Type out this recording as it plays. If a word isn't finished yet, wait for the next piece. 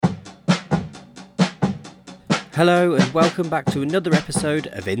Hello and welcome back to another episode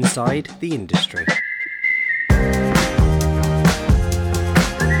of Inside the Industry.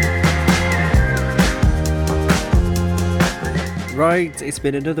 Right, it's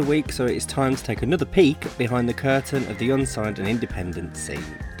been another week, so it's time to take another peek behind the curtain of the unsigned and independent scene.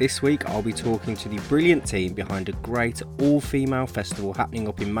 This week I'll be talking to the brilliant team behind a great all-female festival happening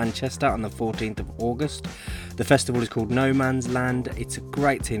up in Manchester on the 14th of August. The festival is called No Man's Land. It's a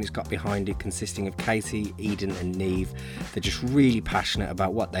great team that's got behind it, consisting of Katie, Eden and Neve. They're just really passionate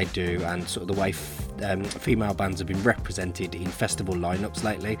about what they do and sort of the way female bands have been represented in festival lineups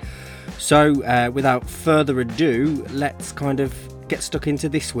lately. So without further ado, let's kind of get stuck into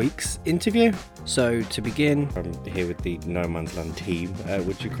this week's interview. So to begin, I'm here with the No Man's Land team.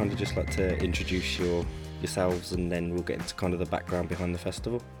 Would you kind of just like to introduce yourselves, and then we'll get into kind of the background behind the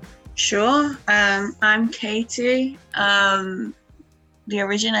festival? Sure. I'm Katie, the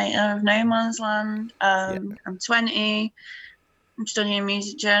originator of No Man's Land. I'm 20. I'm studying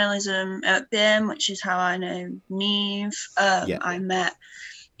music journalism at BIM, which is how I know Neve. I met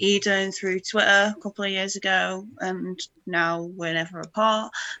Eden through Twitter a couple of years ago, and now we're never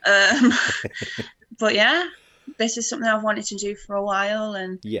apart. But yeah, this is something I've wanted to do for a while,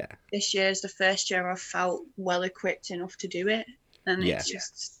 and this year is the first year I've felt well equipped enough to do it, and it's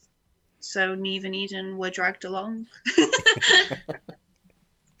just so Neve and Eden were dragged along.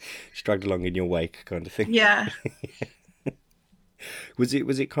 Just dragged along in your wake, kind of thing. Yeah. Was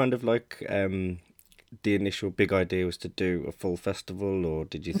it kind of like the initial big idea was to do a full festival, or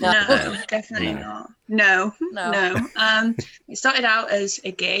did you think definitely not. No. It started out as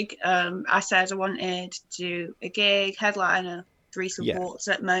a gig. I said I wanted to do a gig, headliner, 3 supports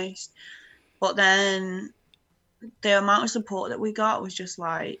at most, but then the amount of support that we got was just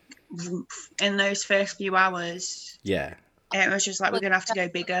like in those first few hours. It was just like, we're gonna have to go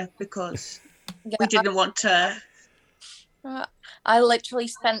bigger because we didn't want to. I literally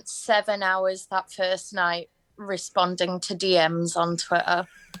spent 7 hours that first night responding to DMs on Twitter.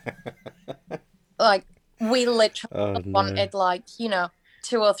 Like, we literally wanted,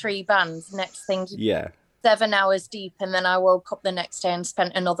 2 or 3 bands. Next thing, 7 hours deep, and then I woke up the next day and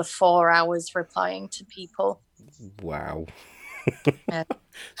spent another 4 hours replying to people. Wow.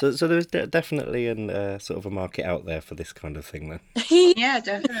 So there's definitely sort of a market out there for this kind of thing then. Yeah,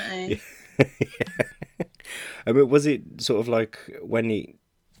 definitely. I mean, was it sort of like when it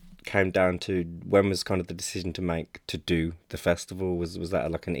came down to when was kind of the decision to make to do the festival? Was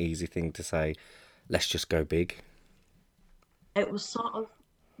that like an easy thing to say, let's just go big? It was sort of,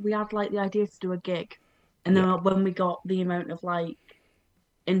 we had like the idea to do a gig, and then when we got the amount of like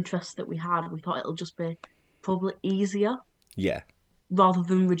interest that we had, we thought it'll just be probably easier. Rather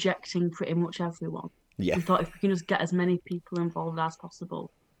than rejecting pretty much everyone. We thought if we can just get as many people involved as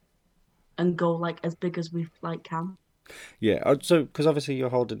possible and go like as big as we can. So because obviously you're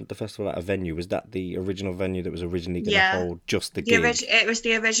holding the festival at a venue, was that the original venue that was originally going to hold just the gig? It was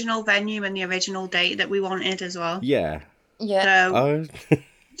the original venue and the original date that we wanted as well.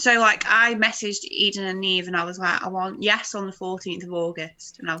 So like I messaged Eden and Neve and I was like, I want Yes on the 14th of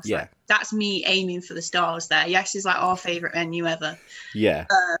August, and I was like, that's me aiming for the stars there. Yes is like our favourite venue ever.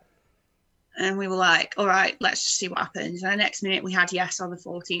 And we were like, all right, let's just see what happens. And the next minute we had Yes on the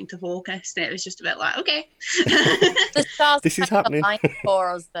 14th of August, and it was just a bit like, okay. The stars this is happening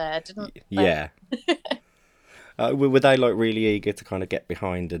for us there, didn't they? Were they like really eager to kind of get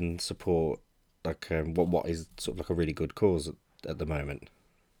behind and support like what is sort of like a really good cause at the moment?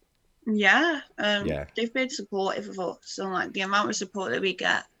 They've been supportive of us, and like the amount of support that we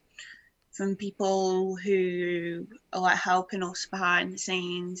get from people who are like helping us behind the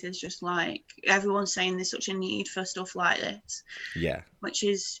scenes is just like, everyone's saying there's such a need for stuff like this, which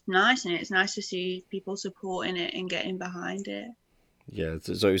is nice, and it's nice to see people supporting it and getting behind it.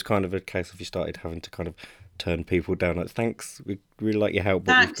 So it was kind of a case of you started having to kind of turn people down, like, thanks, we really like your help,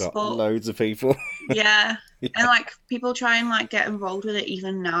 but we've got loads of people. And like people try and like get involved with it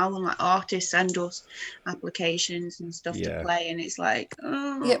even now, and like artists send us applications and stuff to play, and it's like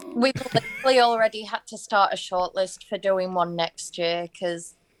we've literally already had to start a shortlist for doing one next year,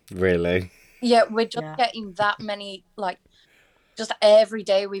 because we're just getting that many, like just every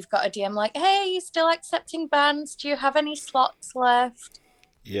day we've got a DM like, hey, you still accepting bands, do you have any slots left?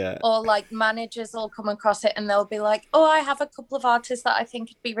 Or like managers will come across it and they'll be like, oh, I have a couple of artists that I think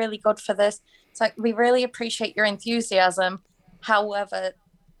would be really good for this. It's like, we really appreciate your enthusiasm, however,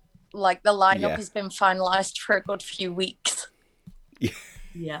 like the lineup has been finalized for a good few weeks.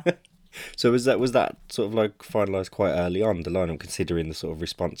 So was that sort of like finalized quite early on, the lineup, considering the sort of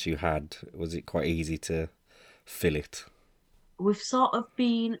response you had? Was it quite easy to fill it? We've sort of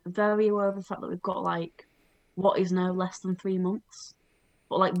been very aware of the fact that we've got like what is now less than 3 months.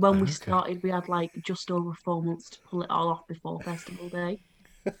 But like when we started, we had like just over 4 months to pull it all off before Festival Day.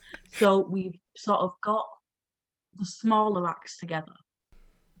 So we've sort of got the smaller acts together.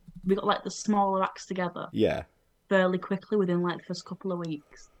 We got like the smaller acts together. Yeah. Fairly quickly within like the first couple of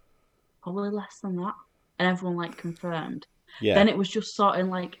weeks. Probably less than that. And everyone like confirmed. Yeah. Then it was just sorting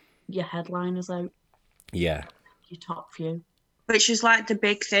like your headliners out. Yeah. Your top few. Which is like the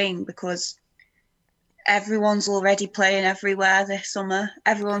big thing because everyone's already playing everywhere this summer.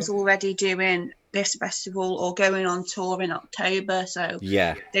 Everyone's already doing this festival or going on tour in October. So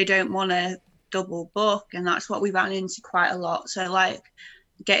yeah, they don't want to double book. And that's what we ran into quite a lot. So like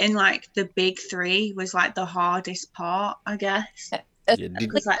getting like the big three was like the hardest part, I guess.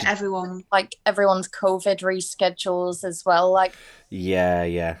 Because like everyone's COVID reschedules as well. Like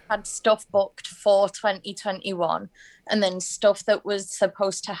yeah, had stuff booked for 2021 and then stuff that was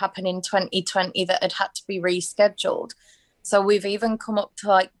supposed to happen in 2020 that had to be rescheduled. So we've even come up to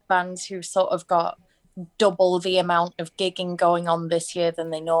like bands who sort of got double the amount of gigging going on this year than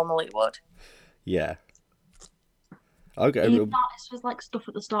they normally would. Yeah. Okay. This was like stuff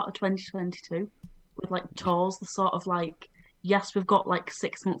at the start of 2022 with like tours, the sort of like, yes, we've got like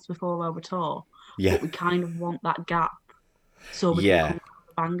 6 months before our tour, but we kind of want that gap so we can come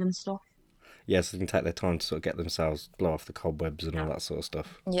bang and stuff. Yeah, so they can take their time to sort of get themselves, blow off the cobwebs and all that sort of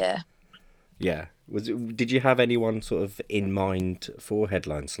stuff. Yeah. Yeah. Did you have anyone sort of in mind for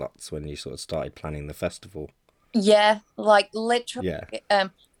headline slots when you sort of started planning the festival? Yeah, like literally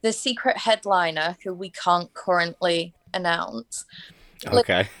the secret headliner who we can't currently announce.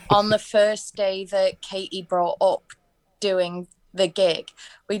 Okay. On the first day that Katie brought up doing the gig,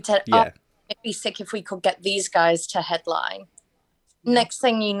 we said, it'd be sick if we could get these guys to headline. Next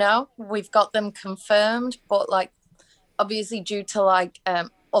thing you know, we've got them confirmed, but like obviously due to like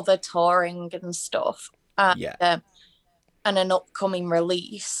other touring and stuff and an upcoming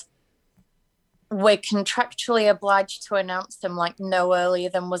release, we're contractually obliged to announce them like no earlier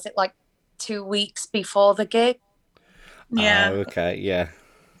than, was it like 2 weeks before the gig? Yeah. Okay, yeah.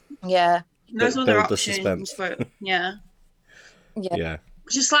 Yeah. There's other options, but yeah.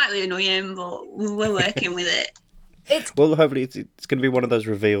 Which is slightly annoying, but we're working with it. Well, hopefully it's going to be one of those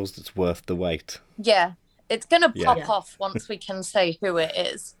reveals that's worth the wait. Yeah, it's going to pop off once we can say who it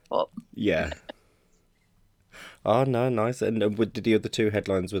is. But yeah. Oh, no, nice. And did the other two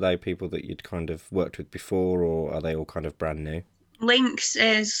headlines, were they people that you'd kind of worked with before, or are they all kind of brand new? Lynx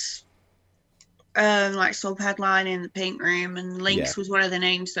is like sub-headline in the Pink Room, and Lynx was one of the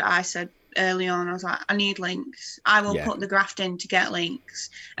names that I said early on. I was like, I need Lynx. I will put the graft in to get Lynx.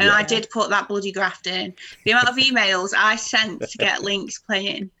 And I did put that bloody graft in. The amount of emails I sent to get Lynx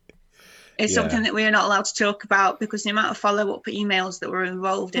playing is something that we are not allowed to talk about, because the amount of follow-up emails that were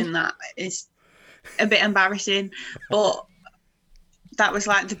involved in that is a bit embarrassing. But that was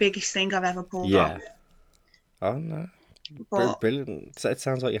like the biggest thing I've ever pulled off. Oh, no. Brilliant. So it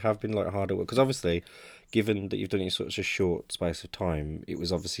sounds like you have been like hard at work, because obviously, given that you've done it in such a short space of time, it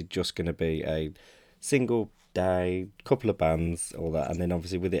was obviously just going to be a single day, couple of bands, all that, and then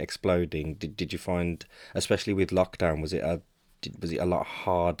obviously with it exploding, did you find, especially with lockdown, was it a lot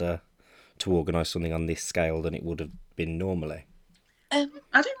harder to organise something on this scale than it would have been normally? I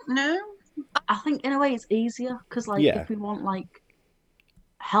don't know. I think in a way it's easier, because like if we want like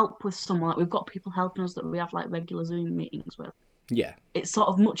help with someone, like we've got people helping us that we have like regular Zoom meetings with. Yeah. It's sort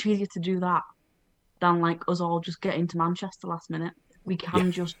of much easier to do that than like us all just getting to Manchester last minute. We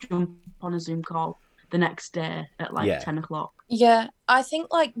can just jump on a Zoom call the next day at like 10 o'clock. Yeah, I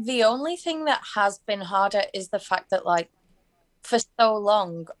think like the only thing that has been harder is the fact that like for so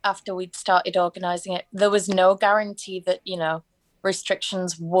long after we'd started organising it, there was no guarantee that, you know,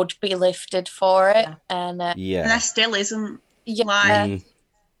 restrictions would be lifted for it. And and there still isn't. Yeah.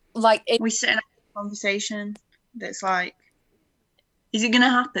 We sit in a conversation that's like, is it going to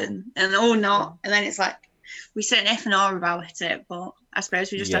happen? And or not. And then it's like, we sit and F and R about it, but I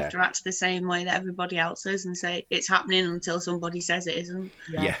suppose we just have to act the same way that everybody else is and say it's happening until somebody says it isn't.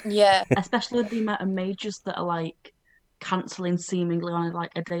 Yeah. Especially with the amount of majors that are like cancelling seemingly on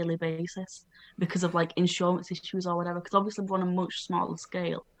like a daily basis because of like insurance issues or whatever. Because obviously we're on a much smaller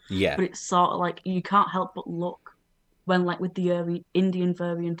scale. Yeah. But it's sort of like you can't help but look when like with the Indian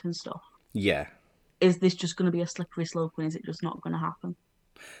variant and stuff. Yeah. Is this just going to be a slippery slope, and is it just not going to happen?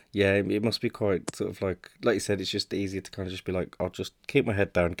 Yeah, it must be quite sort of like you said, it's just easier to kind of just be like, I'll just keep my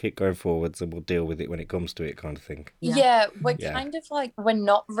head down, keep going forwards, and we'll deal with it when it comes to it, kind of thing. Yeah, we're kind of like, we're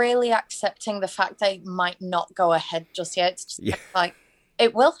not really accepting the fact that it might not go ahead just yet. It's just like,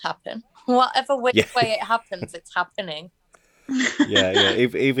 it will happen. Whatever which way it happens, it's happening. Yeah.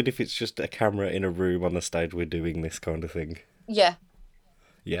 Even if it's just a camera in a room on the stage, we're doing this kind of thing. Yeah.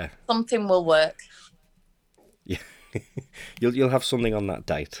 Yeah. Something will work. Yeah. You'll have something on that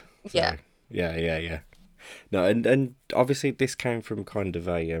date. So, yeah. Yeah. No, and obviously this came from kind of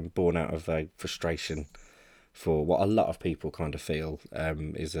a born out of a frustration for what a lot of people kind of feel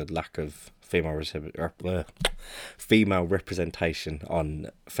is a lack of female representation on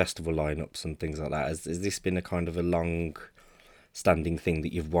festival lineups and things like that. Has this been a kind of a long-standing thing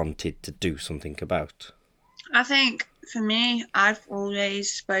that you've wanted to do something about? I think for me, I've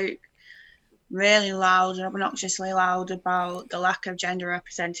always spoke really loud and obnoxiously loud about the lack of gender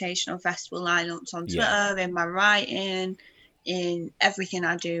representation on festival lineups on Twitter, in my writing, in everything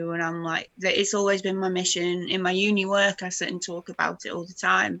I do. And I'm like, it's always been my mission. In my uni work, I sit and talk about it all the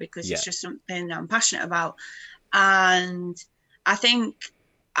time because it's just something I'm passionate about. And I think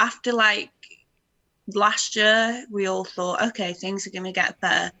after like last year, we all thought, okay, things are going to get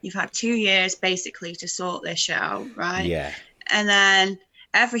better. You've had 2 years basically to sort this shit out, right? Yeah. And then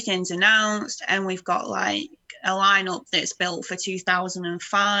everything's announced and we've got like a lineup that's built for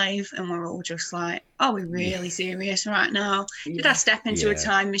 2005 and we're all just like, are we really serious right now? Did I step into a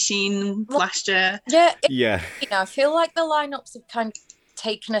time machine last year? Yeah. I feel like the lineups have kind of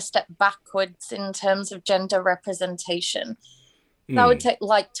taken a step backwards in terms of gender representation. I would take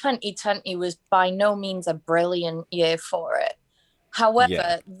like 2020 was by no means a brilliant year for it.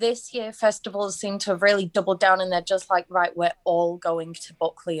 However, this year festivals seem to have really doubled down and they're just like, right, we're all going to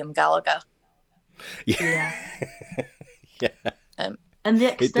book Liam Gallagher. Yeah. And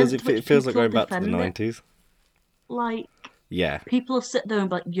the extent it feels like going back to the 90s. Like, people will sit there and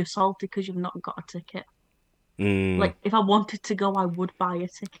be like, you're salty because you've not got a ticket. Like, if I wanted to go, I would buy a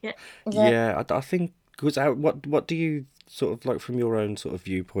ticket. Yeah, I think, because what do you sort of like from your own sort of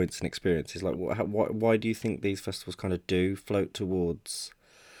viewpoints and experiences, like why do you think these festivals kind of do float towards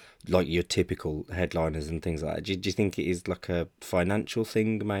like your typical headliners and things like that? Do you think it is like a financial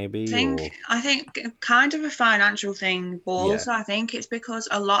thing maybe? I think kind of a financial thing, but also I think it's because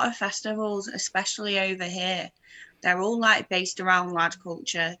a lot of festivals, especially over here, they're all like based around lad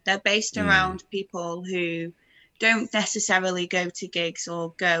culture. They're based around people who don't necessarily go to gigs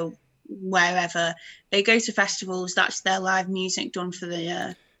or go wherever. They go to festivals, that's their live music done for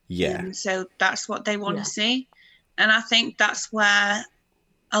the year. So that's what they want to see. And I think that's where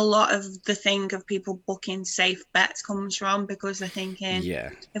a lot of the thing of people booking safe bets comes from, because they're thinking,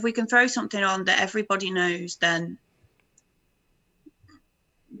 if we can throw something on that everybody knows, then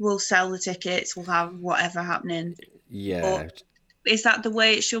we'll sell the tickets, we'll have whatever happening. But is that the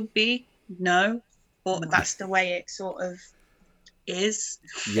way it should be? No. But that's the way it sort of is.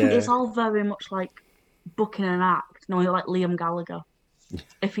 It's all very much like booking an act, like Liam Gallagher.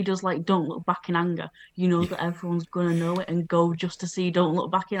 If he does like Don't Look Back in Anger, you know that everyone's gonna know it and go just to see Don't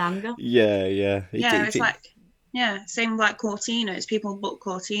Look Back in Anger. It's like same like Cortinas. People book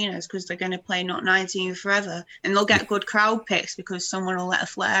Cortinas because they're going to play Not 19 forever, and they'll get good crowd picks because someone will let a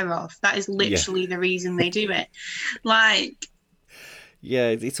flare off. That is literally the reason they do it. Like,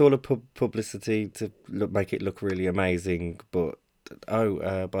 it's all a publicity to make it look really amazing, but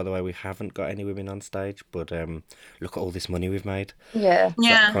by the way, we haven't got any women on stage, but look at all this money we've made. That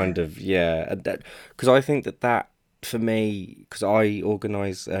kind of because I think that for me, because I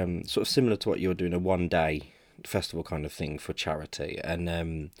organise sort of similar to what you're doing, a 1-day festival kind of thing for charity, and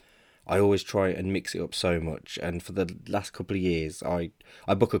I always try and mix it up so much. And for the last couple of years, I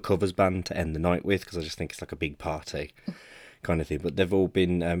book a covers band to end the night with, because I just think it's like a big party kind of thing, but they've all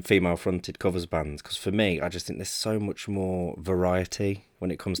been female fronted covers bands, because for me, I just think there's so much more variety when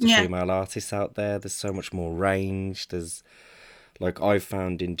it comes to female artists out there. There's so much more range. There's like, I've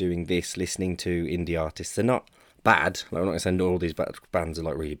found in doing this, listening to indie artists, they're not bad, like, I'm not gonna say all these bands are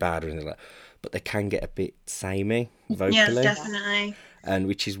like really bad or anything like that, but they can get a bit samey vocally. Yes, definitely. And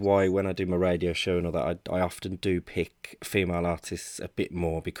which is why when I do my radio show and all that, I often do pick female artists a bit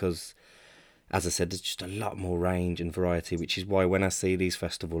more, because as I said, there's just a lot more range and variety, which is why when I see these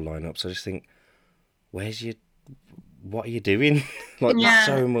festival lineups, I just think, what are you doing? There's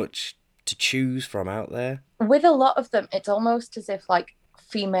so much to choose from out there. With a lot of them, it's almost as if like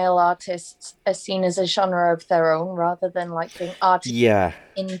female artists are seen as a genre of their own, rather than like being artists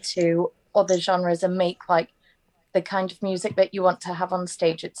into other genres and make like the kind of music that you want to have on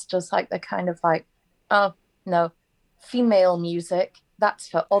stage. It's just like they're kind of like, oh no, female music, that's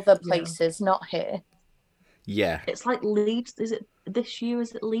for other places, not here. It's like Leeds. Is it this year?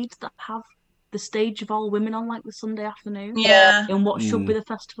 Is it Leeds that have the stage of all women on like the Sunday afternoon? In what should be the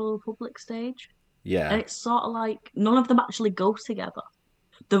Festival of Public stage. And it's sort of like none of them actually go together.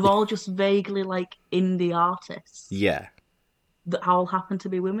 They're all just vaguely like indie artists. that all happen to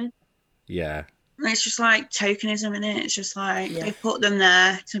be women. Yeah. It's just like tokenism, in it. It's just like they put them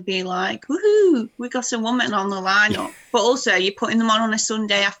there to be like, woohoo, we got a woman on the lineup. But also, you're putting them on a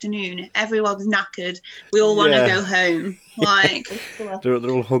Sunday afternoon. Everyone's knackered. We all want to go home. Like they're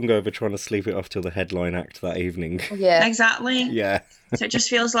all hungover, trying to sleep it off till the headline act that evening. Yeah, exactly. Yeah. So it just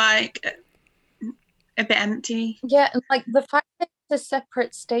feels like a bit empty. Yeah, and like the fact that it's a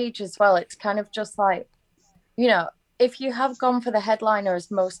separate stage as well. It's kind of just like, you know, if you have gone for the headliner,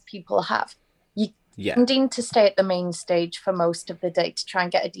 as most people have, tending to stay at the main stage for most of the day to try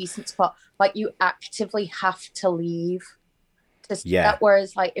and get a decent spot. Like, you actively have to leave to see that.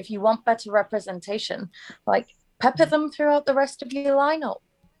 Whereas, like, if you want better representation, like, pepper them throughout the rest of your lineup.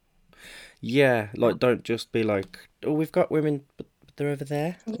 Yeah, like, don't just be like, oh, we've got women, but they're over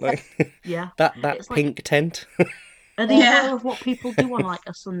there. Like, that it's pink like, tent. Are they aware of what people do on like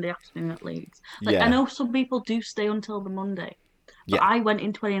a Sunday afternoon at Leeds? Like, I know some people do stay until the Monday. But I went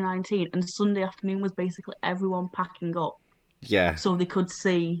in 2019 and Sunday afternoon was basically everyone packing up. Yeah. So they could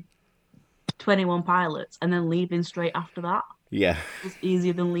see 21 Pilots and then leaving straight after that. Yeah. It was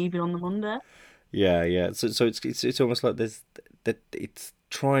easier than leaving on the Monday. Yeah, yeah. So it's almost like there's that it's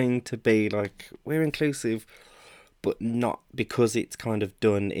trying to be like, we're inclusive, but not because it's kind of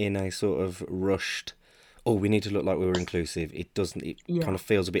done in a sort of rushed, oh, we need to look like we're inclusive. It doesn't, it kind of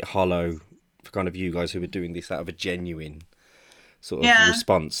feels a bit hollow for kind of you guys who are doing this out of a genuine sort of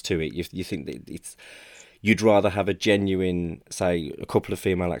response to it. You think that you'd rather have a genuine, say, a couple of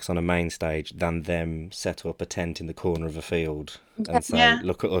female acts on a main stage than them set up a tent in the corner of a field and say,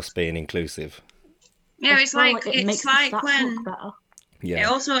 look at us being inclusive. Yeah, it's like when it's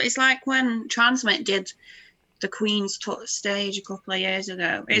like when Transmit did the Queen's stage a couple of years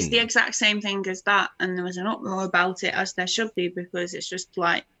ago. It's the exact same thing as that, and there was an uproar about it, as there should be, because it's just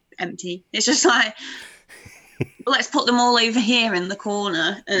like empty. It's just like, let's put them all over here in the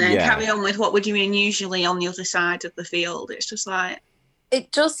corner and then carry on with what we're doing usually on the other side of the field. It's just like,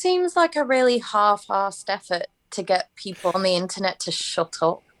 it just seems like a really half-assed effort to get people on the internet to shut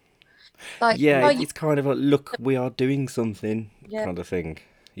up. Like, it's kind of like, look, we are doing something kind of thing.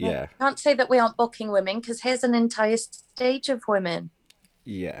 Yeah. I can't say that we aren't booking women, because here's an entire stage of women.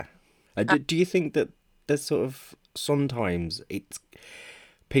 Yeah. Do you think that there's sort of sometimes it's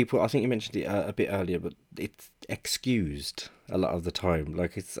people, I think you mentioned it a bit earlier, but it's excused a lot of the time.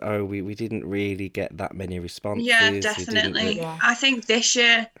 Like, it's, oh, we didn't really get that many responses. Yeah, definitely. I think this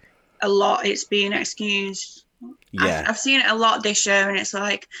year, a lot, it's being excused. Yeah. I've seen it a lot this year, and it's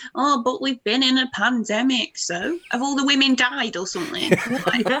like, oh, but we've been in a pandemic, so have all the women died or something?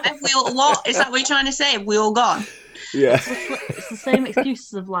 Like, have we all, what? Is that what you're trying to say? Have we all gone? Yeah. It's the same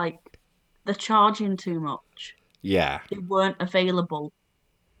excuses of, like, they're charging too much. Yeah. They weren't available.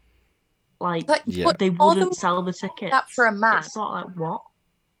 Like, they wouldn't sell the tickets. That for a man. It's sort of like, what?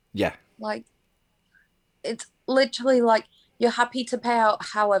 Yeah. Like, it's literally like, you're happy to pay out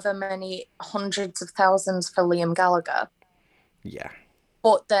however many hundreds of thousands for Liam Gallagher. Yeah.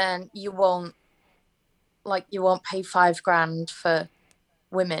 But then you won't pay $5,000 for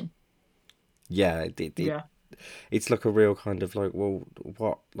women. Yeah. It's like a real kind of like, well,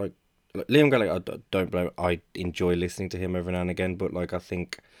 what, like Liam Gallagher, I don't blame, I enjoy listening to him every now and again, but like, I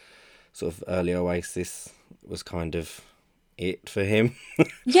think sort of early Oasis was kind of it for him.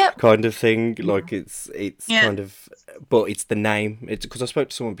 Kind of thing. Like, it's kind of, but it's the name. It's because I spoke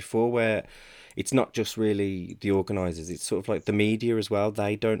to someone before where it's not just really the organisers, it's sort of like the media as well.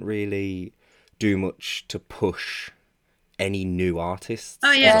 They don't really do much to push any new artists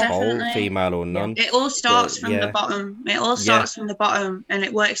as a whole, female or none. It all starts from the bottom. It all starts from the bottom, and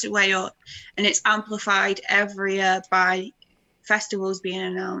it works its way up, and it's amplified every year by festivals being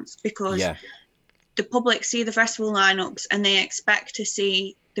announced, because the public see the festival lineups and they expect to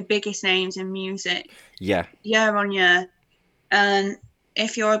see the biggest names in music year on year. And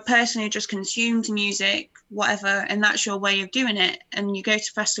if you're a person who just consumes music, whatever, and that's your way of doing it, and you go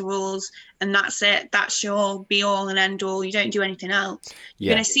to festivals and that's it, that's your be all and end all, you don't do anything else,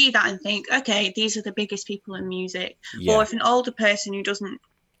 you're going to see that and think, okay, these are the biggest people in music. Or if an older person who doesn't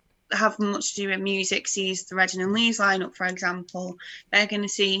have much to do with music sees the Reginald Lee's lineup, for example, they're going to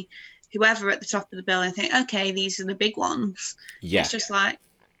see whoever at the top of the bill and think, okay, these are the big ones. It's just like,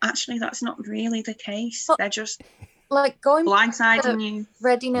 actually, that's not really the case. They're just like going blindsiding you.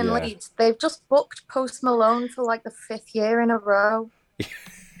 Reading and Leeds, they've just booked Post Malone for like the 5th year in a row.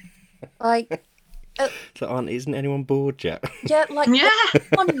 Like, so isn't anyone bored yet?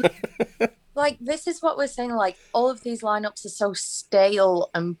 Like, this is what we're saying. Like, all of these lineups are so stale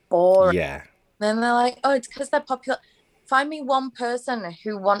and boring. Yeah. Then they're like, oh, it's because they're popular. find me one person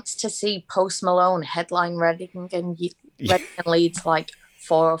who wants to see Post Malone headline Reading and Leeds like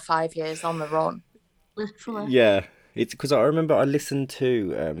 4 or 5 years on the run. Literally. Yeah. It's because I remember I listened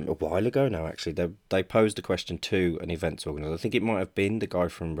to a while ago now. Actually, they posed a question to an events organizer. I think it might have been the guy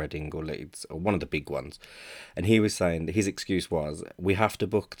from Reading or Leeds or one of the big ones, and he was saying that his excuse was we have to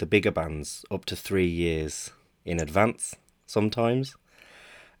book the bigger bands up to 3 years in advance sometimes,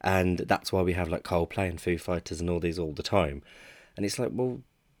 and that's why we have like Coldplay and Foo Fighters and all these all the time. And it's like, well,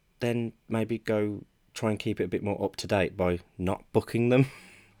 then maybe go try and keep it a bit more up to date by not booking them.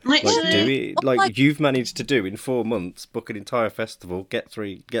 Like do it like you've managed to do in 4 months, book an entire festival, get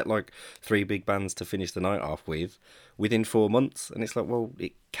like 3 big bands to finish the night off with within 4 months, and it's like, well,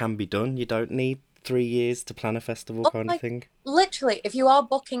 it can be done. You don't need 3 years to plan a festival kind of thing. Literally, if you are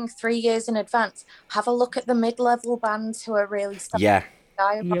booking 3 years in advance, have a look at the mid-level bands who are really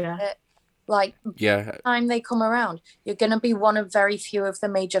it. Like, time they come around, you're going to be one of very few of the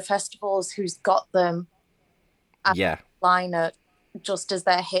major festivals who's got them at the lineup just as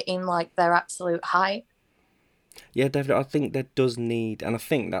they're hitting like their absolute height. Yeah, definitely. I think there does need, and I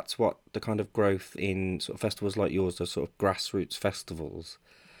think that's what the kind of growth in sort of festivals like yours, the sort of grassroots festivals.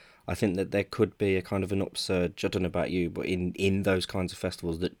 I think that there could be a kind of an upsurge, I don't know about you, but in those kinds of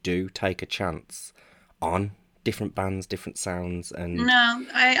festivals that do take a chance on different bands, different sounds, and no,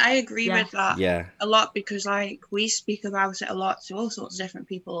 I agree with that a lot, because like we speak about it a lot to all sorts of different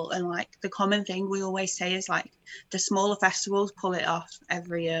people, and like the common thing we always say is like the smaller festivals pull it off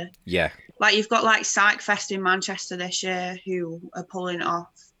every year. Like you've got like Psych Fest in Manchester this year who are pulling it off.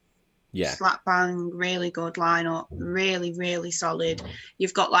 Slap bang, really good lineup, really, really solid.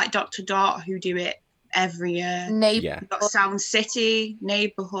 You've got like Dr. Dot who do it every year. You've got Sound City,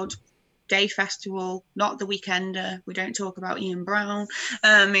 Neighbourhood Day Festival, not the Weekender. We don't talk about Ian Brown.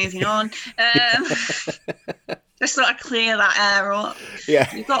 Moving on. Just sort of clear that air up.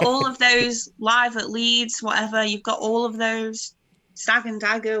 You've got all of those live at Leeds, whatever. You've got all of those Stag and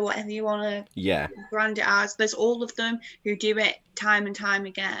Dagger, whatever you want to brand it as. There's all of them who do it time and time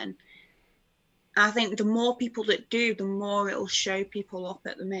again. I think the more people that do, the more it'll show people up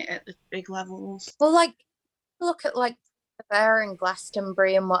at the big levels. Well, like, look at like Fair and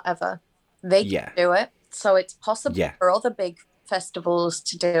Glastonbury and whatever. They can do it, so it's possible for other big festivals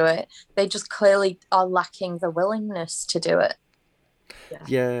to do it. They just clearly are lacking the willingness to do it.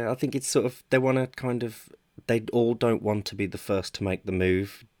 I think it's sort of, they want to kind of, they all don't want to be the first to make the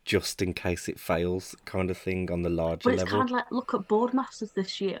move just in case it fails kind of thing on the larger level. But it's kind of like, look at Boardmasters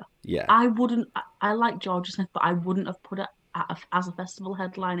this year. I like Georgia Smith, but I wouldn't have put it as a festival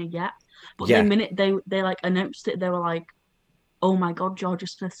headliner yet. But the minute they like announced it, they were like, oh my god, Georgia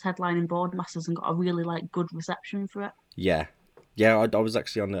Smith's headlining Boardmasters, and got a really like good reception for it. I was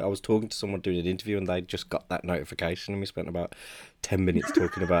actually I was talking to someone doing an interview, and they just got that notification, and we spent about 10 minutes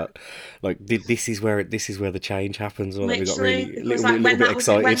talking about like this is where the change happens. Or we got really a little bit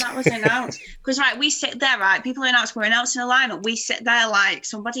excited when that was announced. Because we sit there, people announce we're announcing a lineup. We sit there like,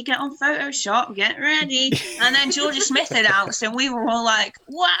 somebody get on Photoshop, get ready, and then Georgia Smith announced, and we were all like,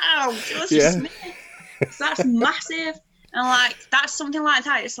 wow, Georgia Smith. So that's massive. And like, that's something like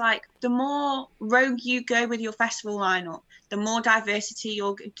that. It's like, the more rogue you go with your festival lineup, the more diversity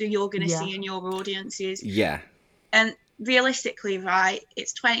you're going to see in your audiences. And realistically,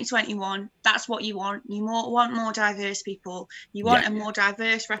 it's 2021. That's what you want. You want more diverse people. You want a more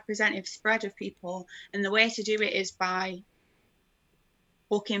diverse representative spread of people. And the way to do it is by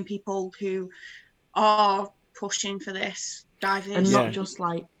booking people who are pushing for this diversity. And not just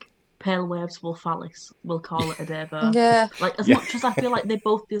like Pale Waves Wolf Alice, we'll call it a day, but like as much as I feel like they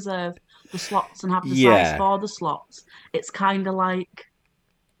both deserve the slots and have the size for the slots, it's kind of like,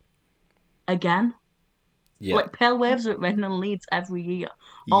 again, like Pale Waves are at Reading and Leeds every year,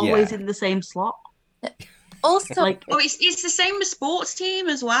 always in the same slot. Also, like, it's the same with Sports Team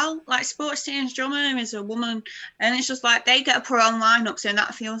as well. Like, Sports Team's drummer is a woman, and it's just like they get to put on lineups, and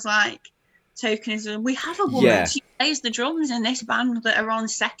that feels like tokenism. We have a woman, she plays the drums in this band that are on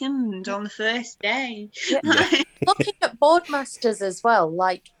second on the first day. Looking at Boardmasters as well,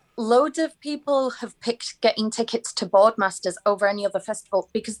 like, loads of people have picked getting tickets to Boardmasters over any other festival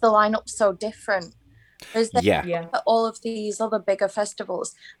because the lineup's so different. There's all of these other bigger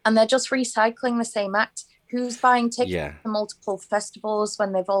festivals, and they're just recycling the same act. Who's buying tickets to multiple festivals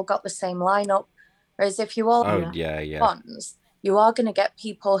when they've all got the same lineup? Whereas if you all ones, you are going to get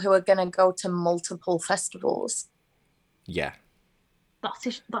people who are going to go to multiple festivals.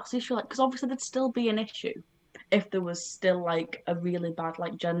 That's issue, like, because obviously there'd still be an issue if there was still like a really bad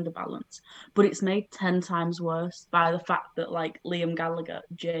like gender balance, but it's made 10 times worse by the fact that like Liam Gallagher,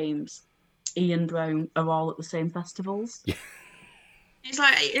 James, Ian Brown are all at the same festivals. Yeah. It's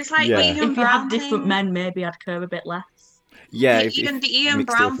like the Ian if you Brown had different thing. men, maybe I'd care a bit less. Yeah, the Ian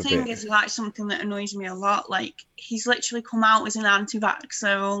Brown thing is like something that annoys me a lot. Like, he's literally come out as an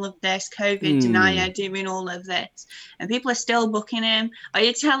anti-vaxxer, all of this, COVID denier, doing all of this, and people are still booking him. Are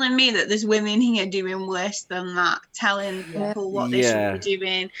you telling me that there's women here doing worse than that, telling people what they should be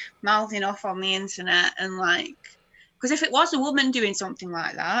doing, mouthing off on the internet, and like, because if it was a woman doing something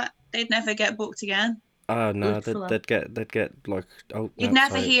like that, they'd never get booked again. Oh no, they'd get like, oh, you'd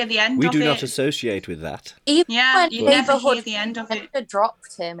never hear the end we of it. We do not associate with that. Even when you'd never hear the end of it.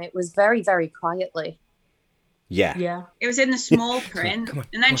 Dropped him, it was very, very quietly. Yeah. It was in the small print, come on,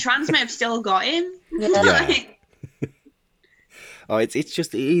 and then Transmit have still got him. Yeah. Oh, it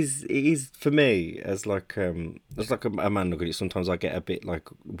is for me as like a man looking at it. Sometimes I get a bit like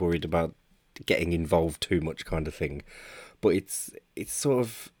worried about getting involved too much, kind of thing. But it's sort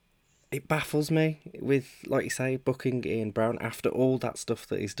of. It baffles me with, like you say, booking Ian Brown after all that stuff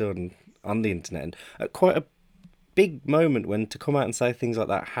that he's done on the internet. And at quite a big moment when to come out and say things like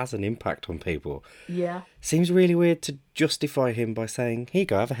that has an impact on people. Yeah. Seems really weird to justify him by saying, here you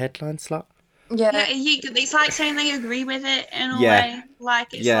go, have a headline slot. Yeah, it's like saying they agree with it in a way.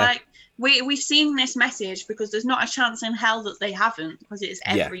 Like, it's like, we've seen this message because there's not a chance in hell that they haven't, because it's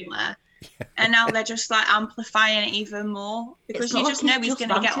everywhere. And now they're just like amplifying it even more because you just know he's going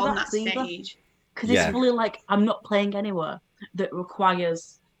to get on that stage. Because it's fully like, I'm not playing anywhere that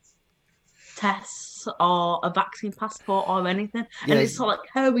requires tests or a vaccine passport or anything. And it's sort of like,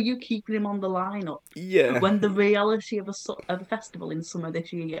 how are you keeping him on the lineup? Yeah. When the reality of a festival in summer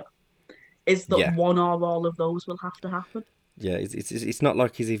this year is that one or all of those will have to happen. Yeah, it's not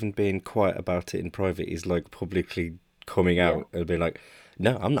like he's even being quiet about it in private. He's like publicly coming out and be like,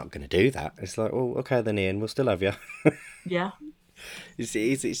 no, I'm not going to do that. It's like, oh, okay then, Ian, we'll still have you. Yeah. It's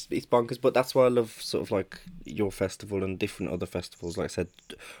bonkers, but that's why I love sort of like your festival and different other festivals. Like I said,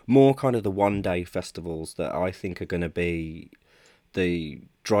 more kind of the one-day festivals that I think are going to be the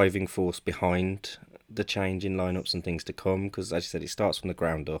driving force behind the change in lineups and things to come. Because as you said, it starts from the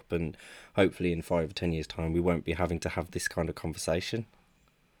ground up, and hopefully in 5 or 10 years' time, we won't be having to have this kind of conversation.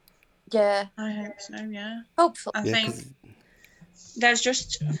 Yeah, I hope so. Yeah, hopefully. I think there's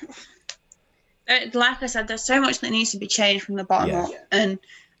just, like I said, there's so much that needs to be changed from the bottom up, and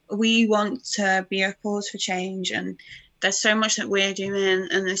we want to be a cause for change, and there's so much that we're doing,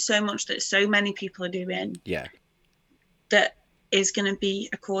 and there's so much that so many people are doing that is going to be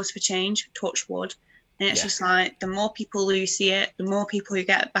a cause for change, touch wood. And it's just like, the more people who see it, the more people who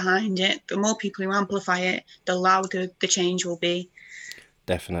get behind it, the more people who amplify it, the louder the change will be.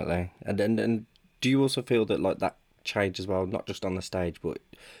 Definitely. And do you also feel that like that change as well, not just on the stage, but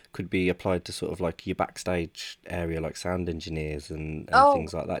could be applied to sort of like your backstage area, like sound engineers and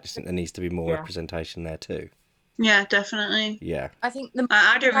things like that? Just think there needs to be more representation there too. Yeah, definitely. Yeah. I think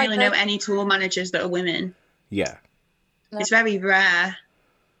I don't really know any tour managers that are women. Yeah. It's very rare.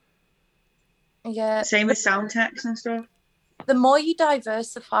 Yeah. Same with sound techs and stuff. The more you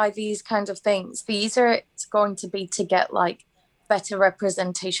diversify these kinds of things, the easier it's going to be to get like better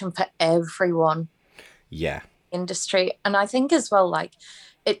representation for everyone. Yeah. Industry. And I think as well, like,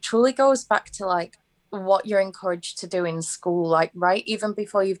 it truly goes back to like what you're encouraged to do in school, like, right, even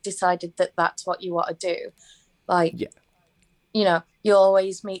before you've decided that that's what you want to do. Like, you know, you'll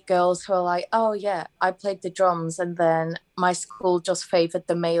always meet girls who are like, oh yeah, I played the drums and then my school just favoured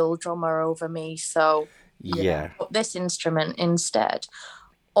the male drummer over me, so put this instrument instead.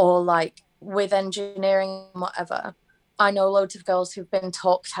 Or like with engineering, whatever, I know loads of girls who've been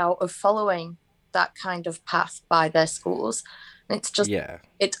talked out of following that kind of path by their schools. And it's just,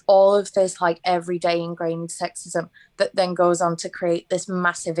 it's all of this like everyday ingrained sexism that then goes on to create this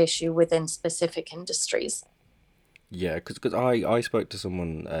massive issue within specific industries. Yeah, because I spoke to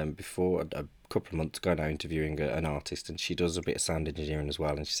someone before, a couple of months ago now, interviewing an artist, and she does a bit of sound engineering as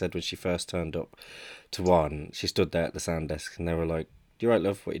well. And she said when she first turned up to one, she stood there at the sound desk and they were like, "Do you right,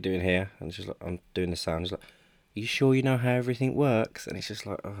 love, what are you doing here?" And she's like, "I'm doing the sound." She's like, "Are you sure you know how everything works?" And it's just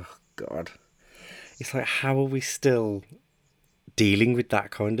like, oh God. It's like, how are we still dealing with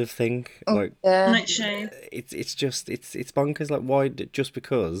that kind of thing? Like, it's just bonkers. Like, why, just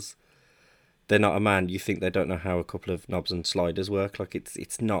because they're not a man, you think they don't know how a couple of knobs and sliders work? Like,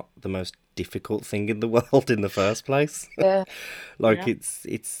 it's not the most difficult thing in the world in the first place. Like,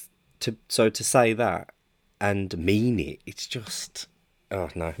 it's to say that and mean it, it's just, oh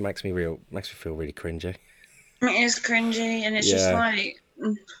no, it makes me feel really cringy. It is cringy, and it's just like,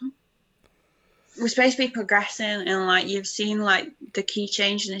 we're supposed to be progressing, and like, you've seen like the Key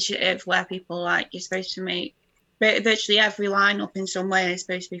Change initiative where people like, you're supposed to make virtually every lineup in some way is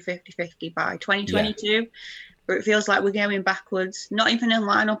supposed to be 50-50 by 2022. But it feels like we're going backwards. Not even in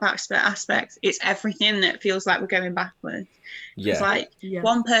lineup aspects. It's everything that feels like we're going backwards. It's like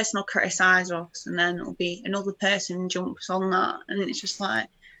one person will criticise us, and then it'll be another person jumps on that, and it's just like.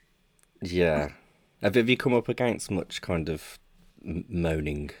 Yeah. Have you come up against much kind of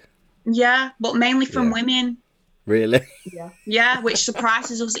moaning? Yeah, but mainly from women. Really? Yeah, which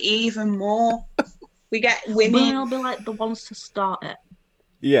surprises us even more. We get women. Women will be like the ones to start it.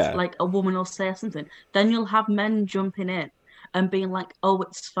 Yeah. Like a woman will say something. Then you'll have men jumping in and being like, oh,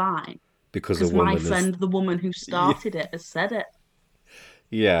 it's fine. Because my friend, the woman who started it, has said it.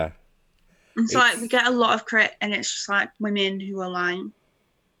 Yeah. It's like we get a lot of crit, and it's just like women who are like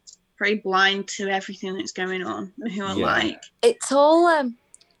pretty blind to everything that's going on. Who are like. It's all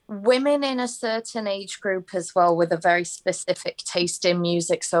women in a certain age group as well with a very specific taste in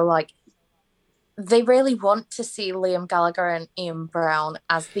music. So like, they really want to see Liam Gallagher and Ian Brown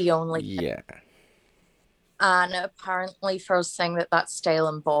as the only thing. And apparently for us saying that that's stale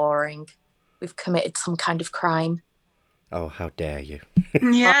and boring, we've committed some kind of crime. Oh, how dare you.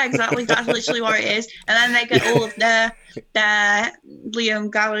 Yeah, exactly. That's literally what it is. And then they get all of their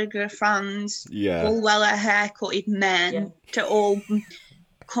Liam Gallagher fans, all well-haircutted men, to all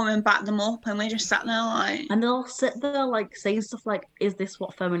come and back them up, and we just sat there like... And they'll sit there like saying stuff like, is this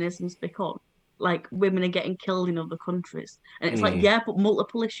what feminism's become? Like, women are getting killed in other countries. And it's like, yeah, but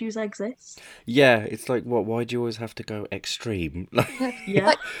multiple issues exist. Yeah, it's like, what? Why do you always have to go extreme?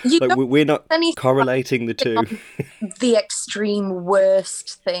 Yeah. Like we're not correlating the two. The extreme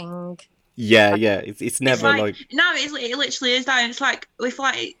worst thing. Yeah. It's never like... No, it literally is that. It's like,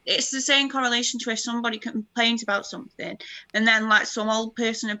 it's the same correlation to if somebody complains about something, and then like some old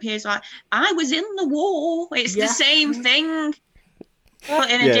person appears like, I was in the war. It's the same thing.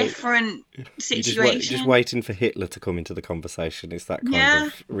 But in a different situation. Just waiting for Hitler to come into the conversation. It's that kind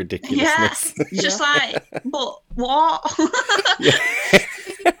of ridiculousness. Yeah. Just like, but what?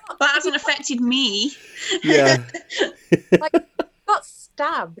 That hasn't affected me. Yeah. Like, you got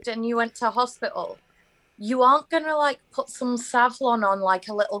stabbed and you went to hospital. You aren't going to like put some Savlon on like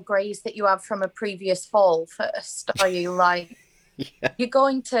a little graze that you have from a previous fall first, are you? Like, you're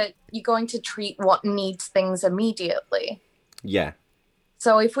going to treat what needs things immediately. Yeah.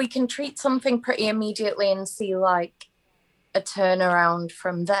 So if we can treat something pretty immediately and see like a turnaround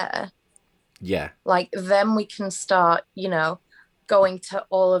from there, like then we can start, going to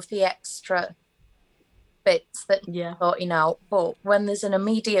all of the extra bits that sorting out. But when there's an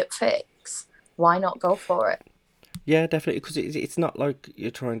immediate fix, why not go for it? Yeah, definitely, because it's not like you're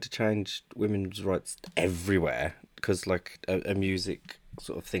trying to change women's rights everywhere, because like a music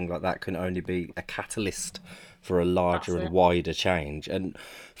sort of thing like that can only be a catalyst for a larger and wider change. And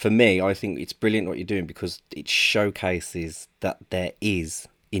for me, I think it's brilliant what you're doing, because it showcases that there is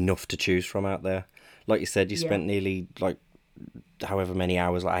enough to choose from out there. Like you said, you spent nearly like however many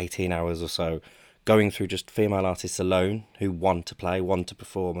hours, like 18 hours or so, going through just female artists alone who want to play, want to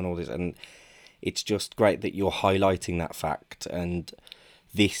perform and all this. And it's just great that you're highlighting that fact, and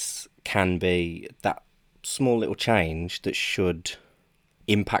this can be that small little change that should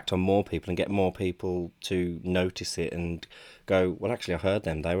impact on more people and get more people to notice it and go, well, actually I heard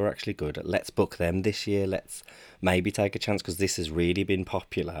them, they were actually good, let's book them this year, let's maybe take a chance because this has really been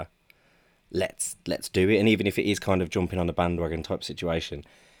popular, let's do it. And even if it is kind of jumping on a bandwagon type situation,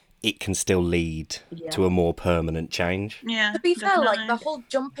 it can still lead to a more permanent change. Yeah, to be fair, like the whole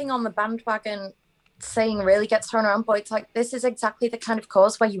jumping on the bandwagon saying really gets thrown around, but it's like, this is exactly the kind of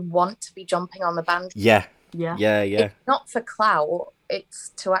cause where you want to be jumping on the bandwagon. Yeah. It's not for clout, it's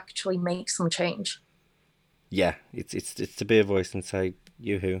to actually make some change. Yeah, it's to be a voice and say,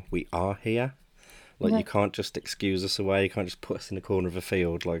 yoo-hoo, we are here. Like, you can't just excuse us away, you can't just put us in the corner of a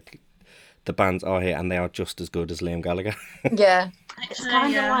field. Like, the bands are here and they are just as good as Liam Gallagher. Yeah. It's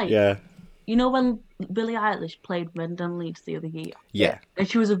kind of like, you know when Billie Eilish played Brendan Leeds the other year? Yeah. And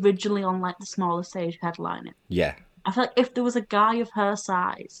she was originally on like the smaller stage headlining. Yeah. I feel like if there was a guy of her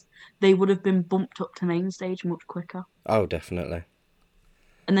size, they would have been bumped up to main stage much quicker. Oh, definitely.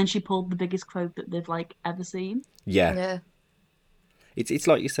 And then she pulled the biggest crowd that they've like ever seen. Yeah. It's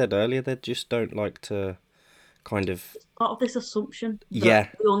like you said earlier, they just don't like to kind of... It's part of this assumption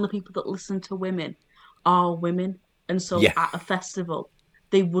that the only people that listen to women are women. And so at a festival,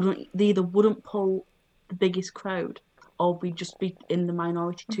 they either wouldn't pull the biggest crowd, or we'd just be in the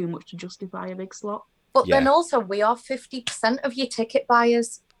minority too much to justify a big slot. But then also, we are 50% of your ticket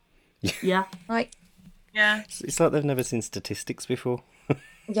buyers. Yeah. Like, yeah. It's like they've never seen statistics before.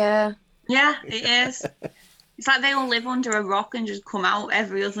 Yeah, it is. It's like they all live under a rock and just come out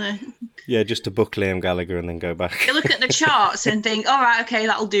every other Yeah, just to book Liam Gallagher and then go back. You look at the charts and think, all right, okay,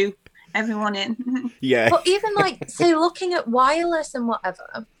 that'll do. Everyone in. Yeah. But even like, say, looking at Wireless and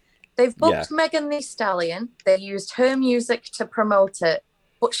whatever, they've booked Megan Thee Stallion. They used her music to promote it,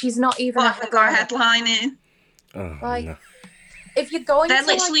 but she's not even a headlining. Oh, like, no. If you're going, they're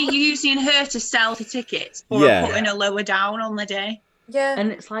literally using her to sell the tickets or putting her lower down on the day. Yeah,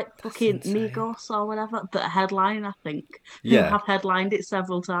 and it's like fucking Migos or whatever that headline. I think who have headlined it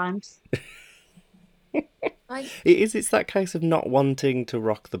several times. It's that case of not wanting to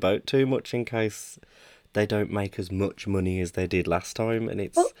rock the boat too much in case they don't make as much money as they did last time, and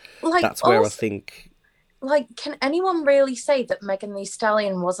it's that's where I think. Like, can anyone really say that Megan Thee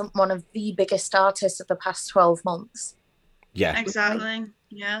Stallion wasn't one of the biggest artists of the past 12 months? Yeah, exactly.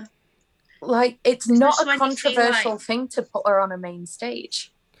 Yeah, like it's not a controversial thing to put her on a main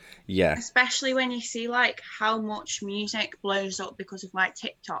stage. Yeah, especially when you see like how much music blows up because of like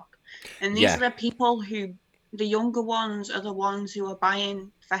TikTok, and these are the people who, the younger ones are the ones who are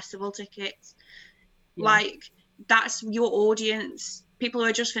buying festival tickets. Like, that's your audience. People who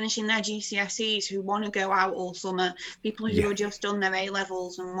are just finishing their GCSEs who want to go out all summer. People who have just done their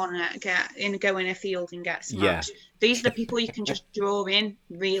A-levels and want to go in a field and get smashed. Yeah. These are the people you can just draw in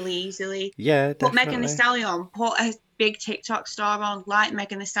really easily. Yeah, definitely. Put Megan Thee Stallion, put a big TikTok star on like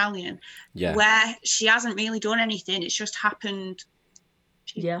Megan Thee Stallion, where she hasn't really done anything. It's just happened.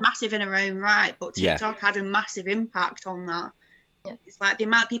 She's massive in her own right, but TikTok had a massive impact on that. Yeah. It's like the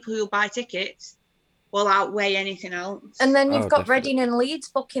amount of people who buy tickets will outweigh anything else. And then you've got Reading and Leeds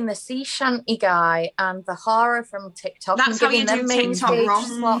booking the sea shanty guy and the horror from TikTok. That's and how you do TikTok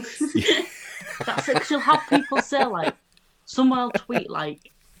wrong. That's it. You'll have people say like, someone will tweet like,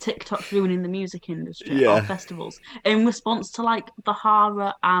 TikTok's ruining the music industry or festivals in response to like the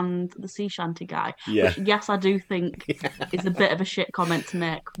horror and the sea shanty guy. Which, yes, I do think is a bit of a shit comment to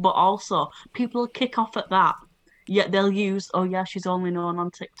make, but also people kick off at that. Yet they'll use, she's only known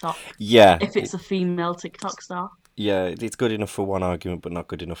on TikTok. Yeah. If it's a female TikTok star. Yeah, it's good enough for one argument, but not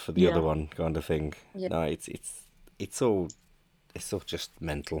good enough for the other one, kind of thing. Yeah. No, it's all just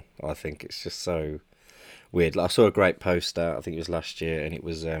mental. I think it's just so weird. I saw a great poster, I think it was last year, and it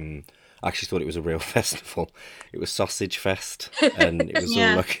was I actually thought it was a real festival. It was Sausage Fest, and it was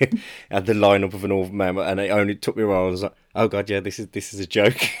all like it had the lineup of an old man, and it only took me a while. I was like, oh god, yeah, this is a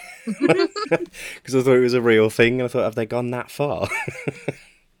joke, because I thought it was a real thing, and I thought, have they gone that far?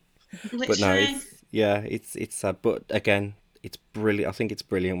 But no, it's sad. But again, it's brilliant. I think it's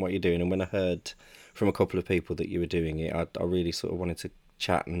brilliant what you're doing, and when I heard from a couple of people that you were doing it, I really sort of wanted to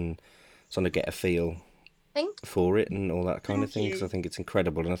chat and sort of get a feel for it and all that kind of thing, because I think it's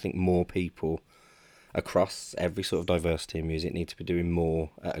incredible, and I think more people across every sort of diversity in music need to be doing more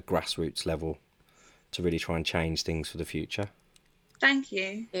at a grassroots level to really try and change things for the future. Thank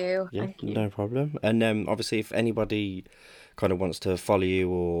you. Yeah, thank you. No problem. And obviously, if anybody kind of wants to follow you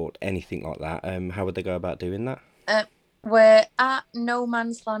or anything like that, how would they go about doing that? We're at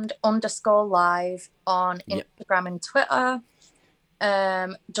nomansland_live on Instagram and Twitter.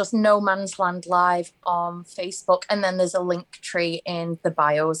 Just No Man's Land Live on Facebook, and then there's a link tree in the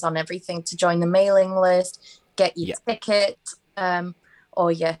bios on everything to join the mailing list, get your ticket,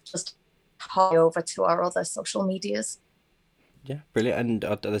 or just hop over to our other social medias. Yeah, brilliant. And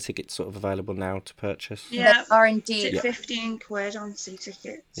are the tickets sort of available now to purchase? Yeah, they are indeed. It's £15 on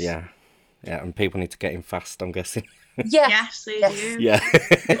C-tickets. Yeah, and people need to get in fast, I'm guessing. Yes, they do. Yeah.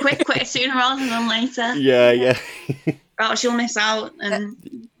 Quick, sooner rather than later. Yeah. Or else you'll miss out and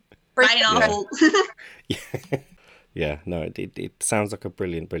buy an awful. Yeah, no, it sounds like a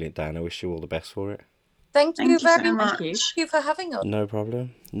brilliant day, and I wish you all the best for it. Thank you very much. Thank you for having us. No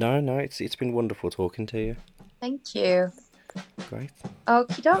problem. No, it's been wonderful talking to you. Thank you. Great.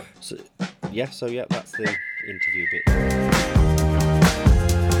 Okie doke. So that's the interview bit.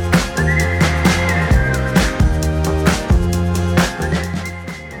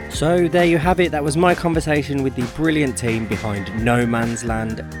 So there you have it. That was my conversation with the brilliant team behind No Man's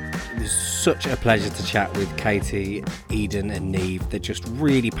Land. It was such a pleasure to chat with Katie, Eden and Neve. They're just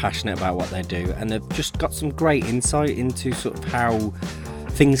really passionate about what they do, and they've just got some great insight into sort of how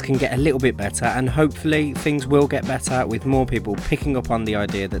things can get a little bit better, and hopefully things will get better with more people picking up on the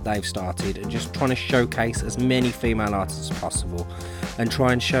idea that they've started and just trying to showcase as many female artists as possible, and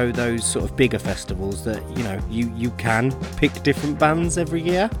try and show those sort of bigger festivals that you can pick different bands every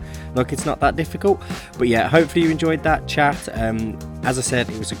year. Look, it's not that difficult. But yeah, hopefully you enjoyed that chat. As I said,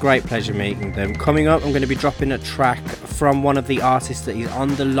 it was a great pleasure meeting them. Coming up, I'm going to be dropping a track from one of the artists that is on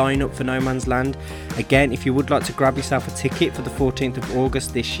the lineup for No Man's Land. Again, if you would like to grab yourself a ticket for the 14th of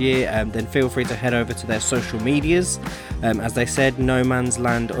August this year, then feel free to head over to their social medias. As they said, No Man's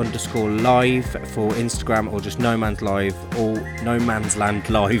Land _live for Instagram, or just No Man's Live, or No Man's Land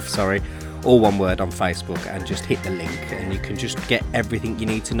Live, sorry, all one word, on Facebook, and just hit the link and you can just get everything you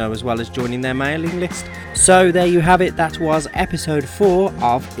need to know, as well as joining their mailing list. So there you have it. That was episode 4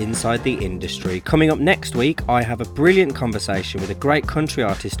 of Inside the Industry. Coming up next week, I have a brilliant conversation with a great country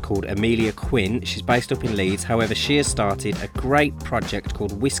artist called Amelia Quinn. She's based up in Leeds. However, she has started a great project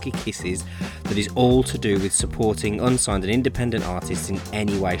called Whiskey Kisses that is all to do with supporting unsigned and independent artists in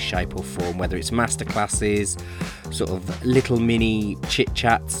any way, shape or form, whether it's masterclasses, sort of little mini chit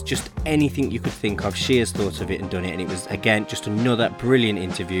chats, just anything you could think of. She has thought of it and done it, and it was, again, just another brilliant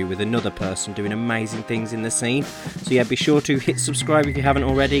interview with another person doing amazing things in the scene. So yeah, be sure to hit subscribe if you haven't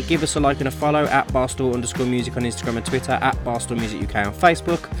already. Give us a like and a follow at Barstool_music on Instagram and Twitter, at Barstool Music UK on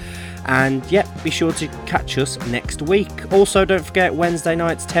Facebook. And yeah, be sure to catch us next week. Also, don't forget, Wednesday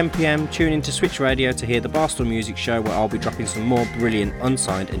nights 10 PM, tune into Switch Radio to hear the Barstool Music Show, where I'll be dropping some more brilliant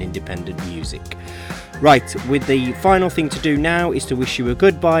unsigned and independent music. Right, with the final thing to do now is to wish you a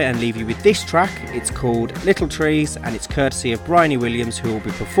goodbye and leave you with this track. It's called Little Trees, and it's courtesy of Bryony Williams, who will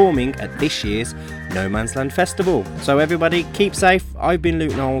be performing at this year's No Man's Land Festival. So everybody, keep safe. I've been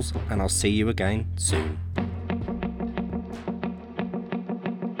Luke Knowles, and I'll see you again soon.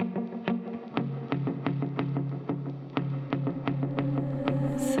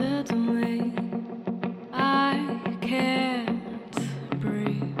 Suddenly, I can't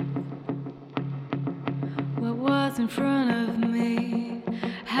breathe. What was in front of me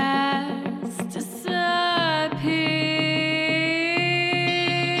has disappeared.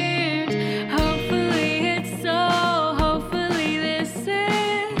 Hopefully it's so, hopefully this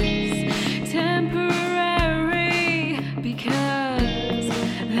is temporary, because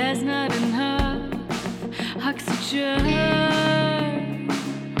there's not enough oxygen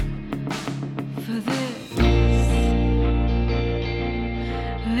for this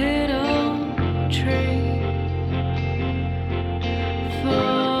little tree.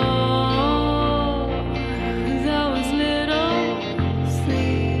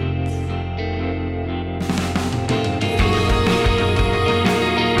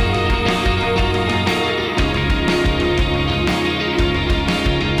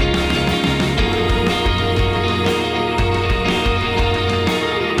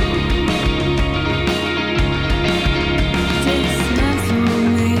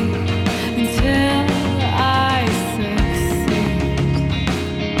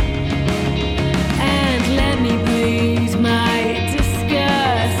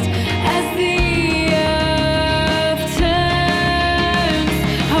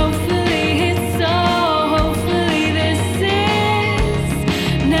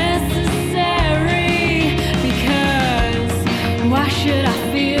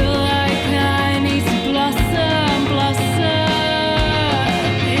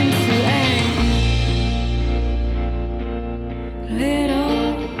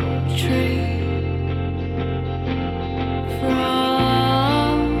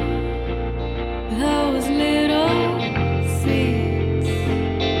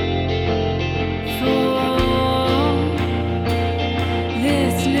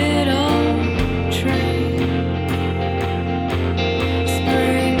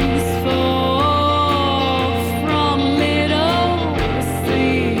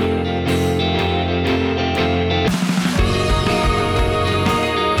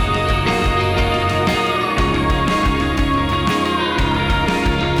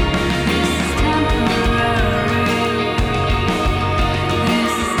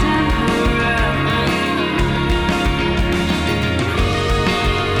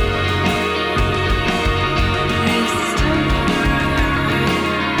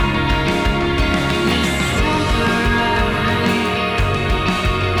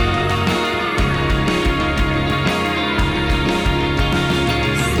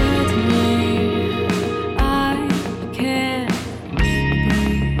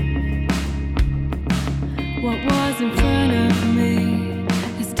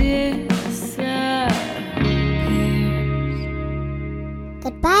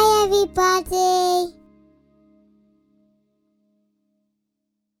 Goodbye, everybody.